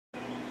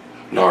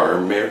And our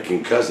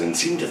American cousins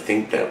seem to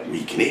think that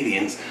we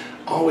Canadians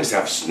always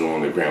have snow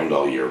on the ground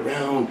all year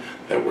round,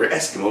 that we're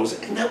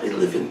Eskimos, and that we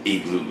live in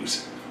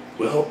igloos.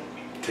 Well,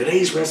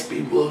 today's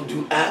recipe will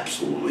do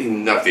absolutely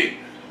nothing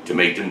to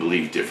make them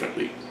believe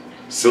differently.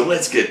 So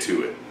let's get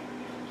to it.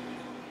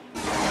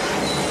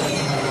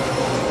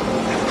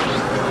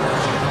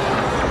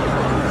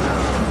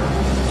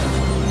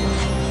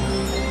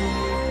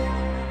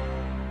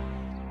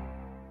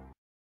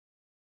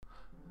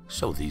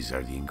 So these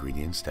are the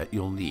ingredients that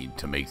you'll need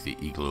to make the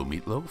Igloo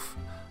Meatloaf.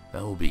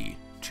 That will be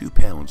 2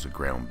 pounds of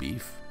ground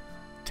beef,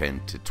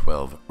 10 to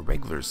 12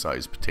 regular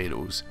sized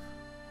potatoes,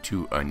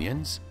 2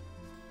 onions,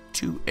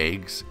 2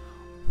 eggs,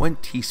 1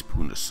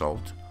 teaspoon of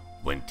salt,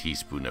 1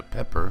 teaspoon of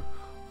pepper,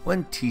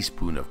 1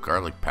 teaspoon of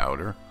garlic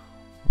powder,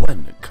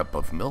 1 cup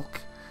of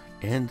milk,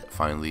 and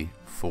finally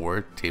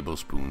 4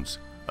 tablespoons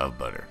of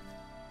butter.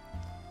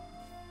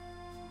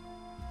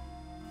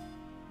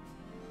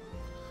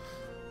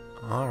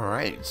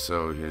 Alright,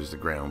 so here's the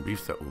ground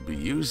beef that we'll be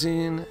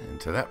using,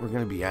 and to that we're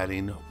going to be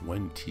adding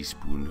 1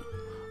 teaspoon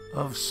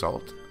of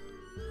salt.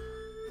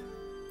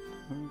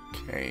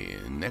 Okay,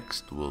 and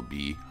next will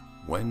be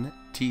 1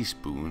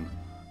 teaspoon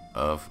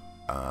of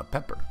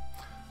pepper.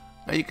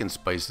 Now you can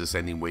spice this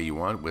any way you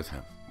want with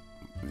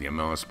the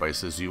amount of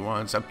spices you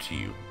want, it's up to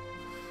you.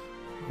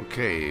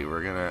 Okay,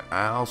 we're going to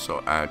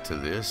also add to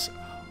this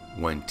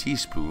 1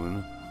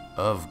 teaspoon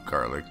of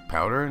garlic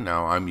powder.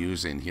 Now I'm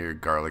using here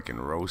garlic and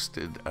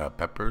roasted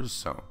peppers,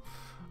 so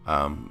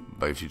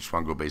but if you just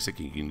want to go basic,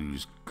 you can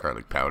use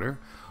garlic powder.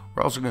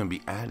 We're also going to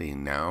be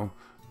adding now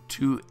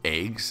 2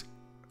 eggs.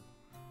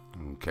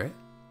 Okay,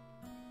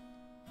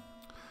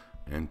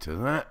 and to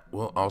that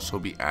we'll also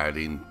be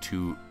adding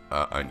 2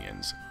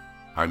 onions.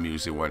 I'm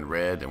using 1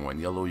 red and 1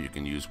 yellow. You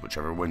can use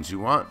whichever ones you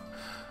want.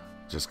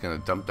 Just gonna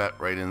dump that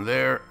right in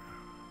there.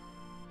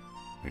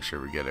 Make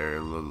sure we get a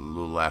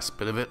little last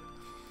bit of it.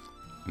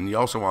 And you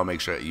also want to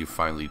make sure that you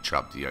finely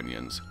chop the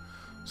onions.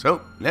 So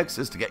next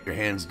is to get your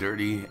hands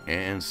dirty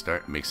and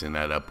start mixing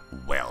that up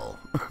well.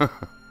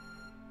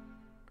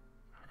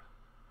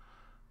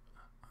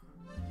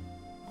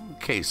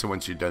 Okay, so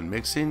once you're done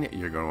mixing,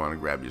 you're going to want to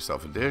grab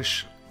yourself a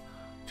dish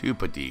to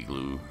put the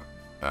igloo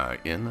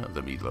in,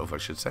 the meatloaf I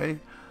should say.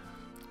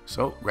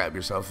 So grab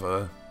yourself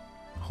a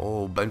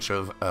whole bunch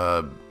of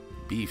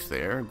beef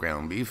there,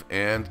 ground beef,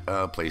 and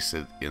place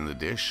it in the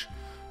dish.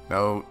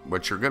 Now,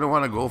 what you're going to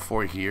want to go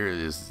for here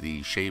is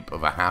the shape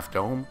of a half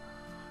dome.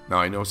 Now,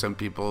 I know some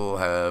people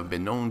have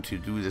been known to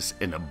do this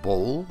in a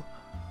bowl.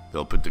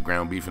 They'll put the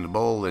ground beef in the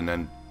bowl and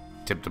then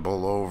tip the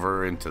bowl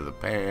over into the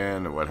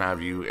pan or what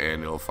have you,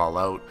 and it'll fall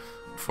out.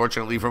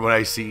 Fortunately, from what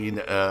I've seen,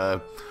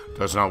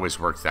 doesn't always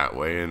work that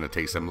way, and it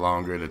takes them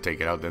longer to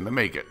take it out than to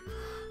make it.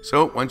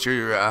 So, once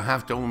your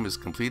half dome is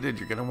completed,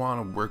 you're going to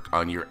want to work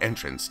on your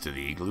entrance to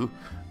the igloo,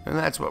 and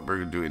that's what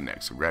we're doing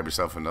next. So, grab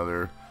yourself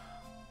another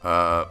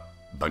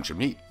bunch of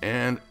meat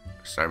and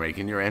start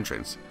making your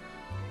entrance.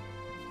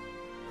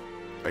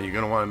 And you're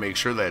going to want to make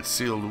sure that it's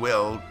sealed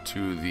well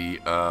to the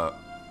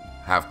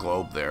half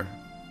globe there,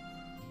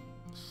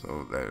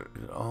 so that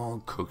it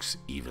all cooks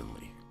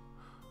evenly.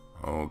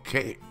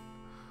 Okay,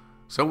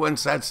 so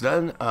once that's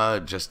done,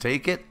 just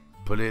take it,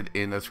 put it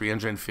in a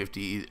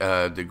 350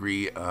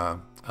 degree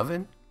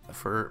oven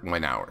for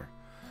 1 hour.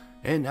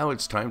 And now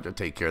it's time to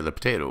take care of the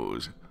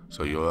potatoes.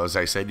 So as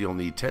I said, you'll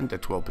need 10 to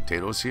 12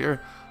 potatoes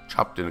here,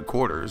 chopped into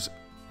quarters.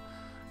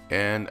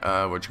 And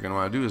what you're going to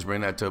want to do is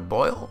bring that to a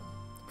boil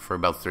for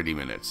about 30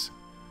 minutes.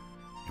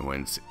 And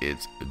once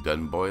it's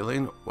done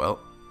boiling,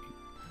 well,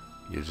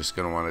 you're just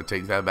going to want to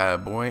take that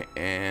bad boy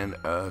and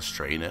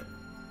strain it.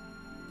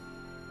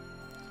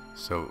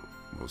 So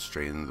we'll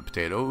strain the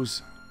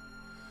potatoes,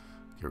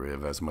 get rid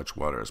of as much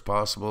water as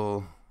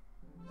possible.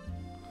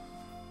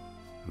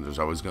 And there's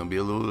always going to be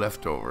a little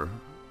left over,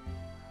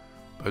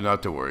 but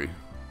not to worry.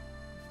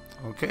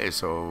 Okay,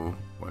 so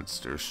once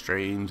they're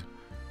strained,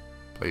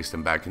 place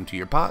them back into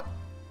your pot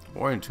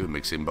or into a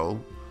mixing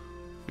bowl,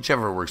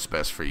 whichever works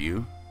best for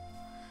you.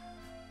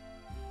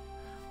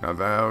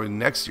 Now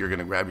next you're going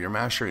to grab your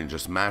masher and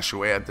just mash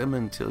away at them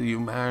until you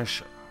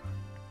mash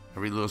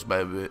every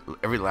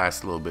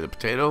last little bit of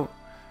potato.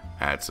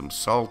 Add some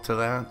salt to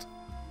that.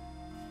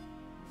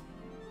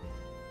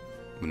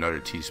 Another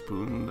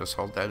teaspoon of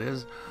salt, that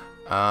is.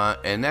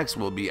 And next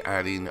we'll be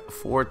adding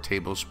 4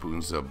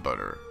 tablespoons of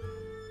butter.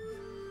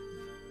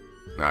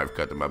 Now I've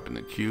cut them up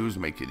into cubes,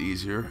 make it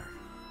easier.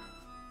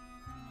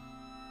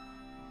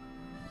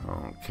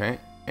 Okay,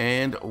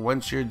 and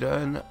once you're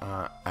done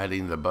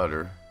adding the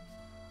butter,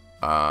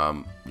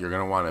 you're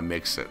going to want to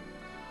mix it.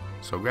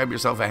 So grab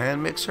yourself a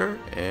hand mixer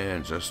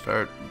and just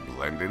start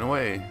blending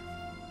away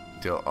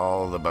until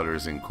all the butter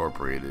is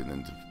incorporated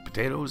into the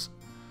potatoes.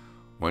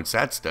 Once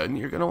that's done,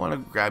 you're going to want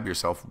to grab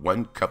yourself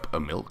 1 cup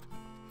of milk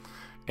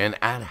and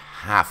add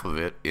half of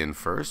it in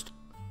first.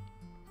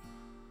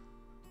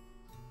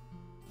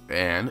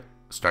 And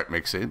start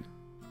mixing.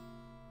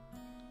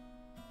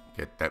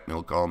 Get that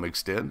milk all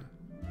mixed in.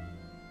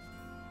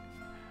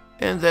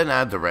 And then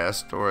add the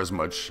rest, or as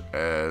much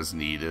as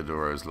needed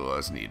or as little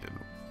as needed.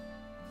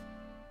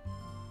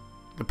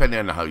 depending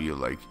on how you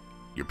like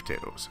your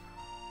potatoes,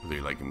 whether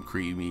you like them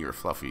creamy or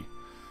fluffy.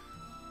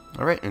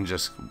 Alright, and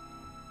just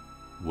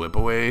whip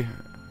away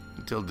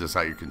until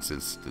desired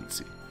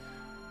consistency.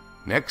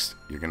 Next,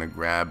 you're going to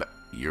grab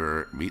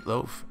your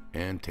meatloaf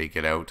and take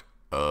it out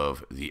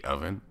of the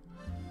oven.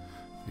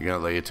 You're going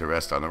to lay it to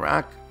rest on the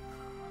rack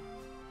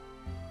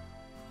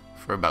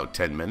for about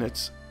 10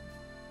 minutes.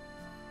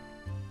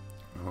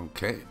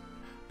 Okay,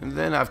 and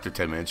then after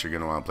 10 minutes, you're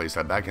going to want to place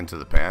that back into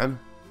the pan.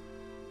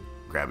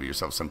 Grab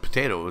yourself some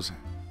potatoes.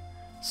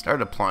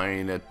 Start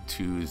applying it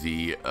to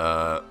the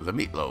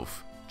meatloaf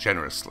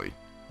generously,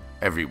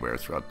 everywhere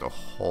throughout the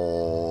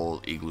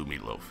whole Igloo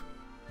Meatloaf.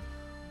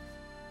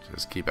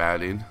 Just keep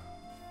adding.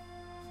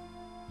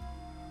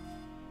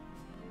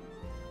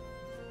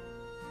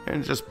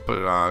 And just put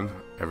it on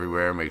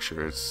everywhere. Make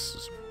sure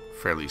it's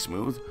fairly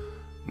smooth.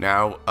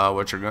 Now,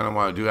 what you're going to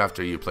want to do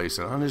after you place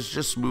it on is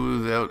just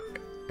smooth out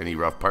any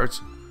rough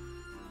parts,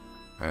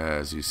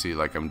 as you see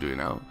like I'm doing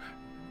now.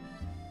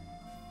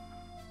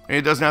 And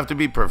it doesn't have to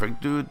be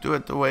perfect. Do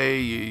it the way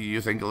you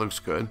think it looks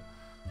good.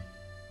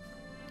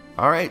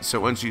 Alright, so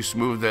once you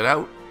smooth it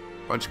out,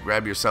 why don't you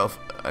grab yourself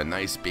a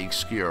nice big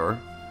skewer,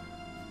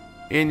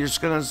 and you're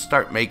just going to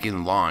start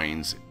making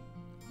lines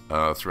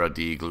throughout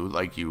the igloo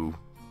like you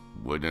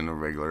would in a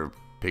regular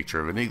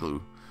picture of an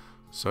igloo.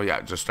 So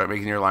yeah, just start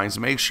making your lines.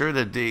 Make sure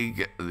to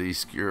dig the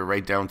skewer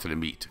right down to the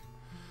meat.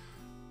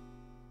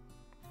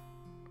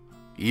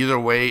 Either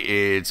way,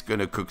 it's going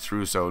to cook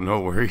through, so no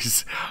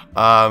worries.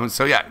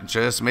 So yeah,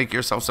 just make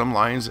yourself some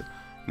lines.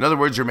 In other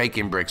words, you're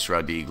making bricks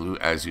throughout the igloo,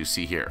 as you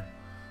see here.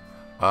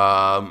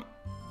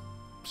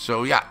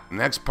 So yeah,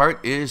 next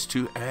part is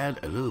to add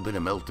a little bit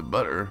of melted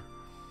butter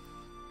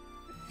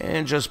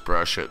and just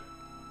brush it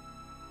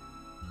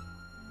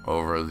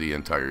over the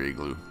entire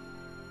igloo.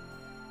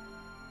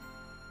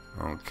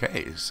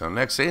 Okay, so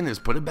next thing is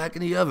put it back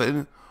in the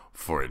oven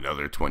for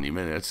another 20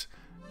 minutes,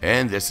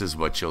 and this is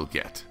what you'll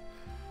get: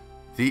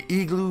 the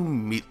Igloo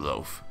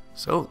Meatloaf.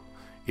 So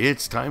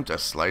it's time to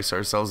slice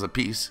ourselves a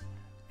piece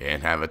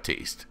and have a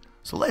taste.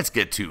 So let's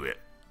get to it.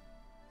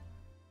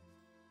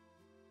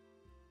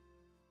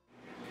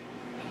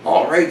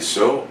 Alright,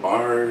 so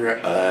our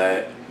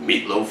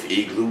meatloaf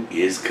igloo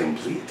is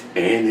complete,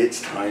 and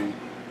it's time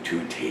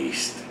to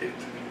taste it.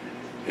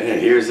 And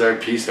here's our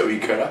piece that we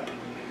cut up.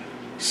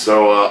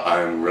 So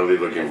I'm really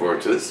looking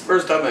forward to this.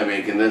 First time I'm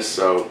making this,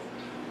 so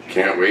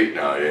can't wait.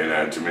 Now I didn't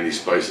add too many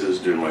spices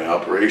during my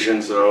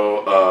operation,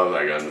 so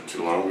I got it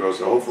too long ago,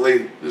 so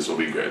hopefully this will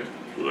be good.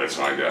 Let's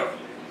find out.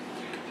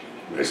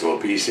 Nice little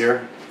piece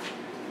here.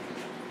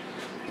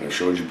 I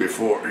showed you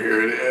before.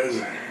 Here it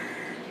is.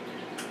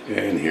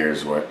 And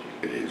here's what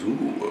it is.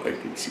 Ooh, I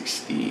can see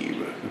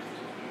steam.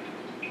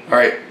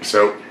 Alright,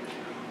 so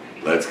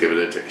let's give it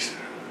a taste.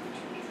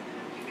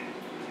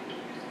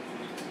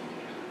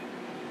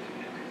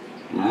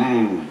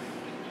 Mmm.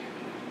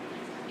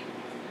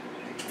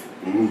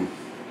 Mmm.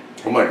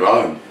 Oh my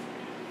god.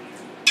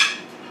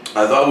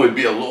 I thought it would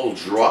be a little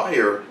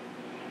drier,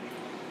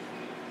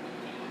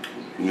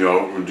 you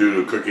know, due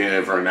to cooking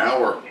it for an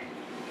hour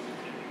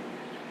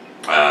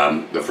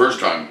the first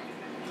time,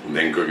 and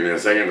then cooking it a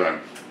second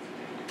time.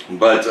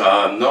 But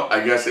no,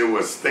 I guess it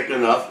was thick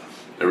enough.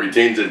 It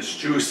retains its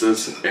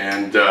juices,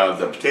 and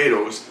the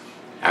potatoes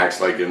acts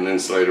like an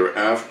insulator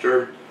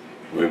after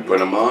we put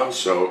them on,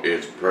 so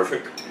it's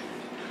perfect.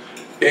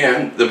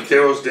 And the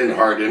potatoes didn't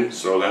harden,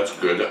 so that's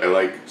good. I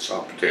like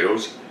soft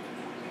potatoes.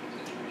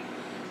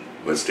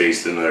 Let's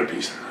taste another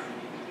piece.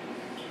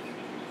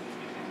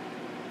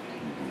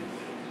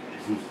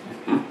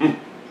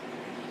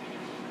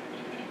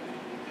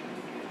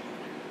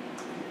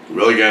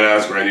 Really can't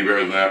ask for any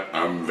better than that.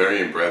 I'm very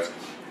impressed.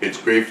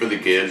 It's great for the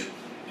kids.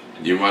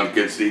 You want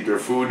kids to eat their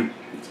food?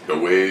 It's a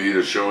way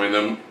of showing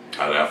them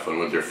how to have fun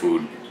with their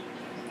food.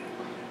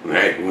 And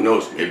hey, who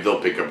knows? Maybe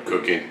they'll pick up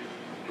cooking.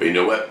 But you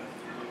know what?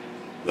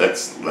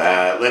 Let's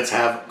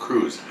have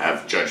Cruz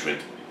have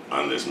judgment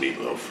on this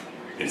meatloaf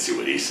and see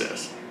what he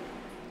says.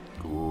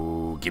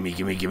 Ooh, gimme.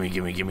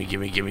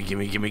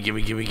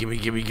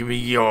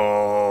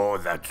 Oh,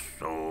 that's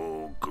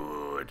so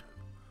good.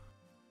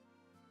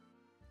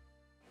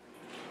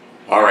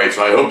 Alright,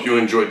 so I hope you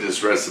enjoyed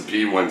this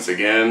recipe once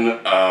again.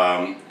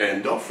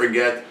 And don't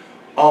forget,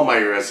 all my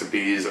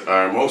recipes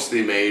are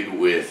mostly made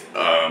with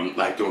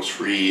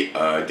lactose-free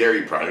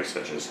dairy products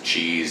such as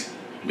cheese,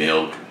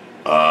 milk,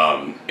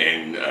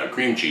 and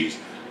cream cheese,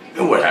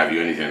 and what have you,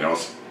 anything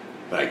else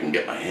that I can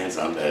get my hands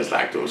on that is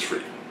lactose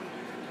free.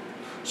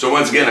 So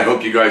once again, I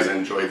hope you guys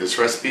enjoyed this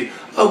recipe.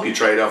 I hope you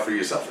try it out for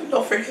yourself, and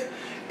don't forget,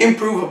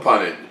 improve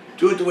upon it.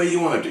 Do it the way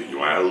you want to do. You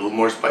want to add a little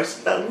more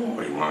spice? Add a little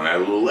more. You want to add a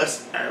little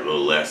less? Add a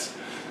little less.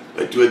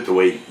 But do it the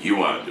way you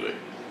want to do it.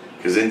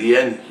 Because in the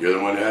end, you're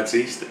the one who has to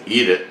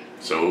eat it.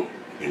 So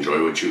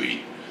enjoy what you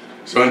eat.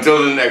 So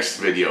until the next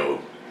video,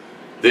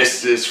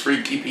 this is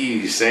Freaky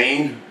P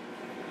saying,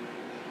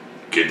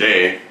 good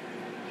day.